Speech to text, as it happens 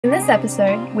this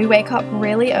episode, we wake up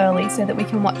really early so that we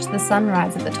can watch the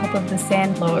sunrise at the top of the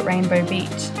Sandblow at Rainbow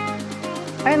Beach,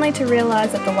 only to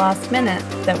realise at the last minute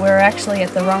that we're actually at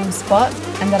the wrong spot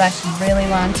and that I should really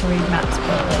learn to read maps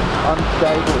properly.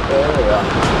 Unstable area.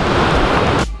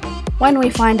 When we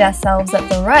find ourselves at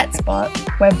the right spot,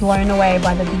 we're blown away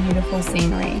by the beautiful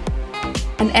scenery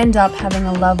and end up having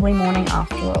a lovely morning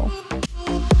after all.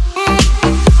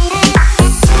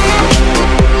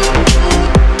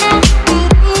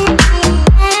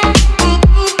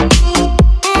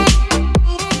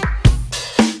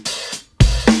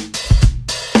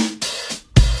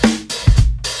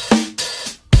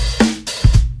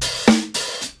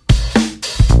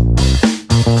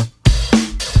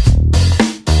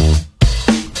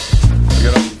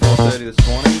 This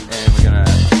morning, and we're going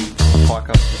to hike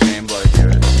up to Sandblow here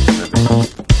at the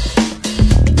beach.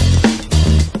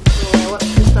 Yeah, watch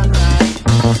the sunrise.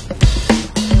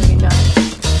 Really nice.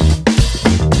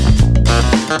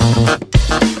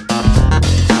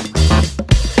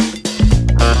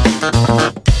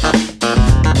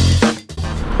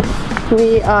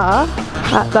 We are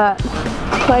at that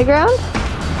playground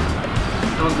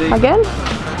again,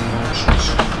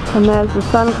 and there's the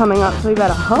sun coming up, so we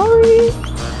better hurry.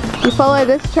 You follow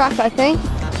this track, I think.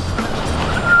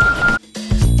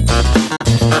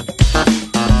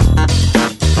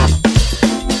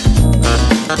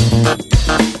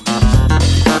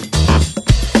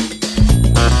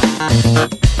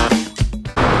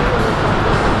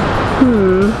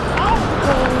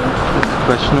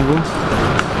 Questionable.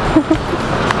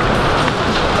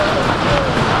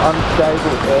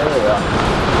 Unstable area.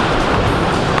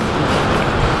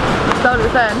 Start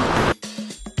at the end.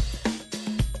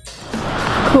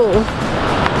 Cool.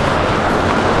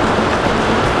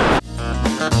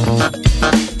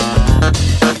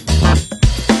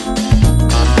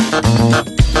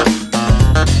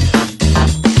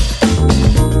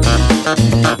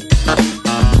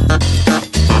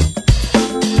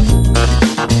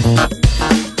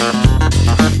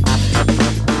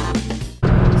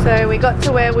 So we got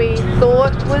to where we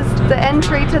thought was the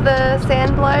entry to the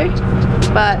Sandblow,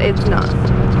 but it's not.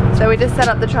 So we just set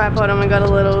up the tripod and we got a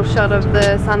little shot of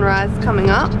the sunrise coming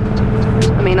up.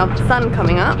 I mean, of the sun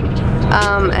coming up.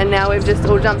 And now we've just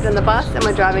all jumped in the bus and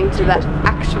we're driving to the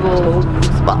actual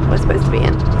spot we're supposed to be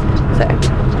in. So,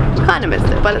 kind of missed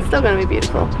it, but it's still going to be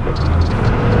beautiful.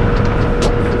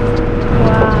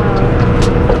 Wow.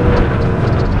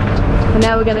 And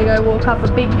now we're going to go walk up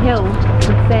a big hill with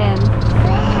sand.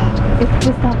 It's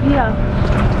just up here.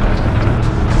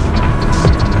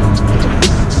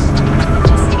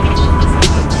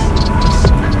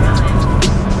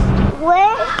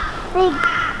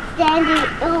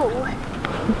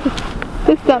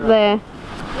 Just up there.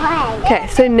 Okay,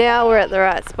 so now we're at the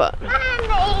right spot.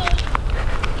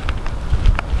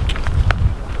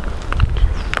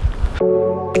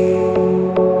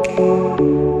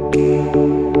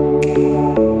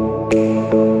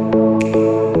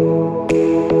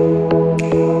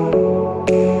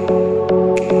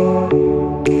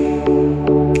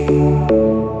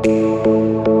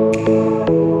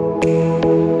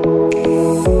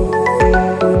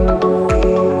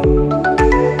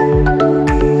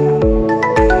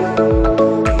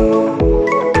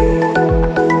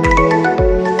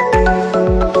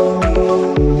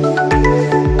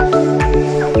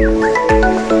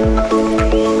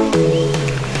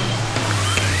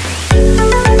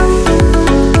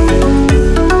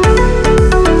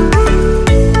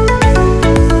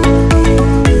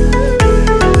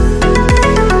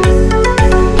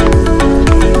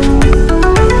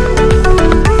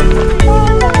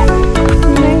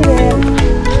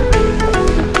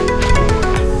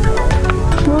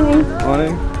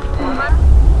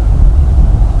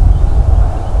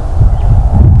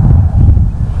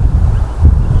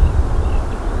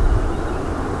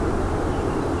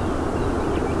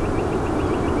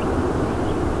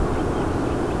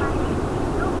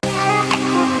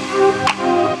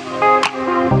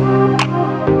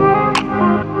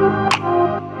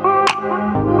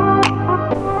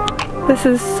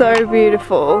 This is so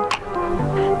beautiful.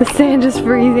 The sand is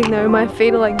freezing though, my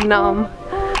feet are like numb.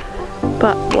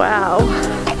 But wow.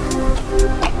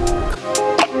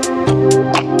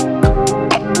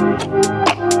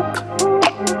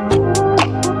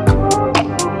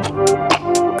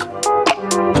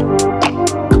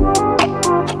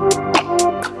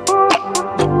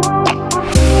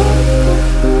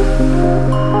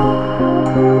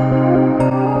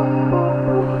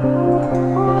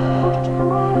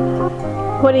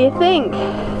 What do you think?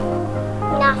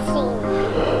 Nothing.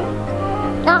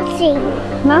 Nothing.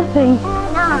 Nothing?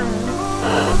 No.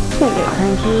 Don't get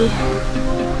cranky.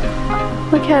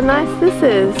 Look how nice this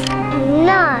is.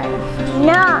 No,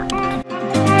 not.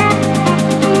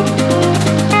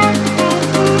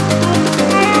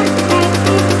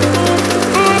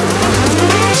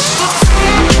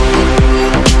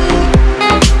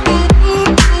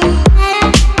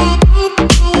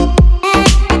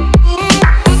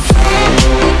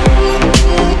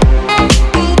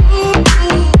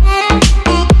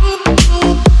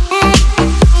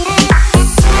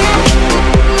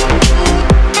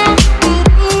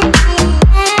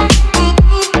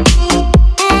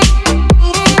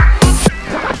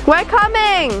 We're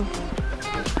coming!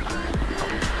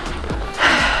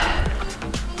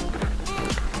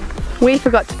 We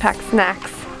forgot to pack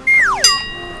snacks.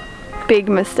 Big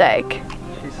mistake.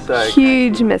 She's so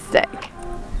Huge mistake.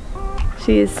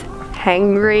 She's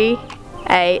hangry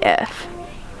AF.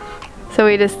 So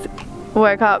we just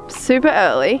woke up super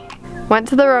early, went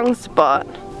to the wrong spot,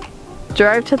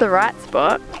 drove to the right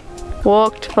spot,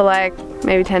 walked for like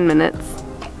maybe 10 minutes,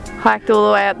 hiked all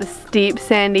the way up the steep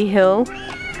sandy hill,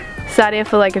 sat here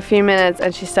for like a few minutes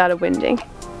and she started whinging.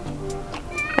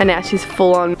 And now she's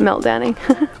full on meltdowning.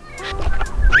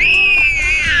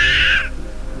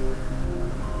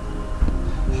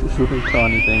 This little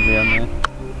tiny thing down there.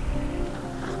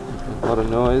 A lot of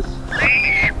noise.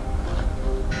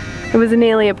 It was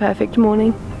nearly a perfect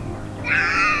morning.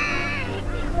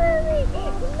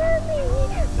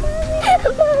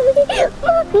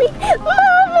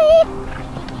 Mommy!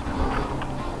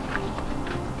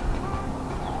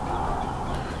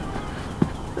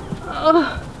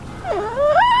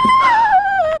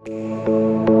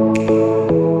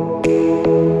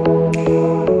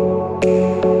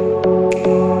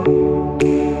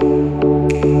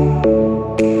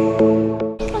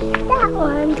 That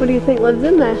one. What do you think lives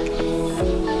in there?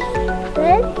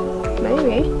 Good?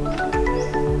 Maybe.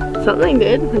 Something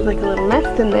did. There's like a little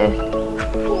nest in there.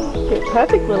 Be a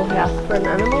perfect little house for an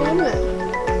animal, isn't it?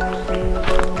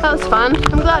 That was fun.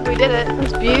 I'm glad we did it. It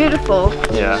was beautiful.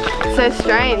 Yeah. It's so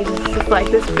strange. It's just like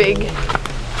this big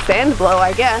sandblow,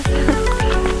 I guess.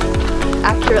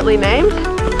 Accurately named.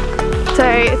 So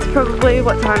it's probably,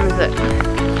 what time is it?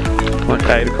 What,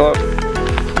 8 o'clock?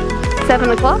 7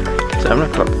 o'clock? 7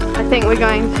 o'clock. I think we're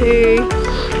going to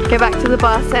go back to the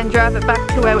bus and drive it back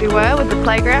to where we were with the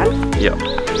playground. Yep.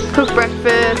 Cook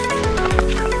breakfast.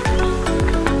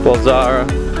 While Zara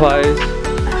plays.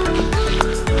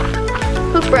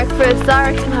 Cook breakfast,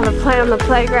 Zara can have a play on the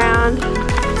playground,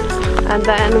 and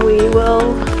then we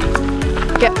will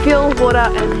get fuel, water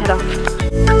and head off.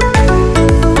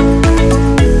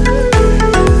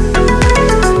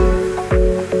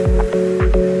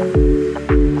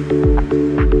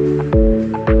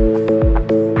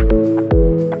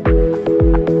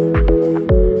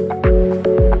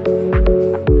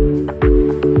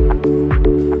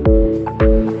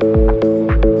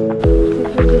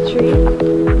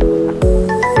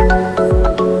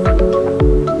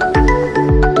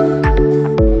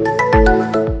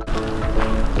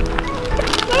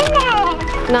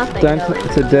 Nothing.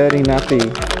 It's a dirty nappy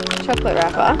Chocolate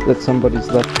wrapper. that somebody's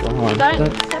left behind.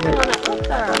 Don't step on it. Look,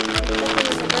 Zara.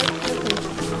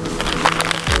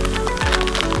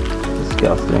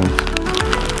 Disgusting.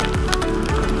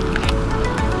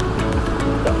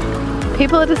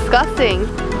 People are disgusting.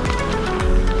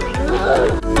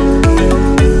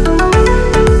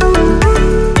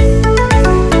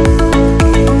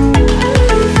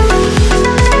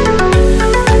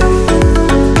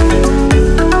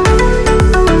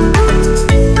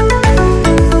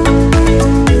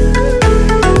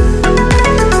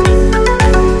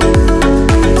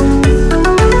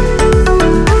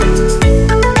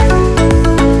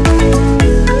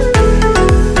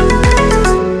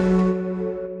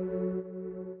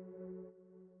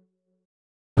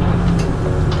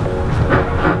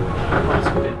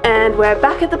 And we're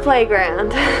back at the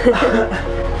playground.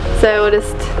 So we'll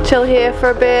just chill here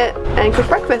for a bit and cook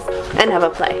breakfast and have a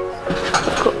play,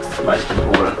 of course. Most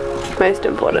important. Most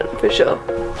important, for sure.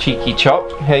 Cheeky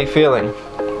Chop, how you feeling?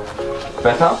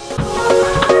 Better?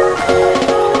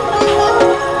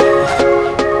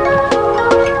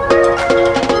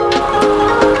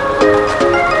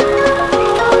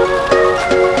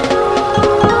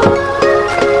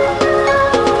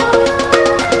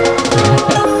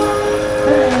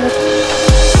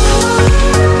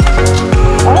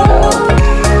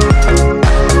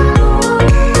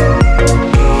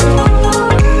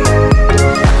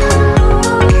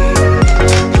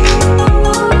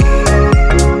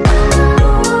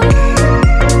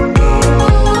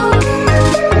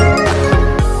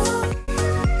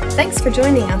 Thanks for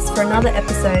joining us for another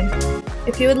episode.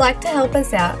 If you would like to help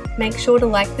us out, make sure to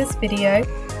like this video,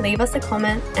 leave us a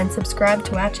comment and subscribe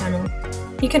to our channel.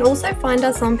 You can also find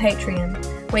us on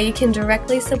Patreon, where you can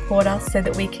directly support us so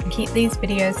that we can keep these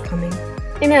videos coming.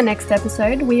 In our next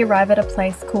episode, we arrive at a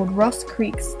place called Ross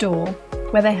Creek Store,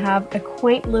 where they have a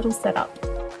quaint little setup.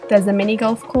 There's a mini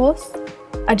golf course,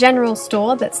 a general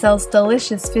store that sells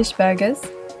delicious fish burgers,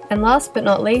 and last but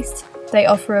not least, they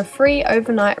offer a free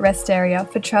overnight rest area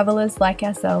for travellers like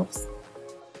ourselves.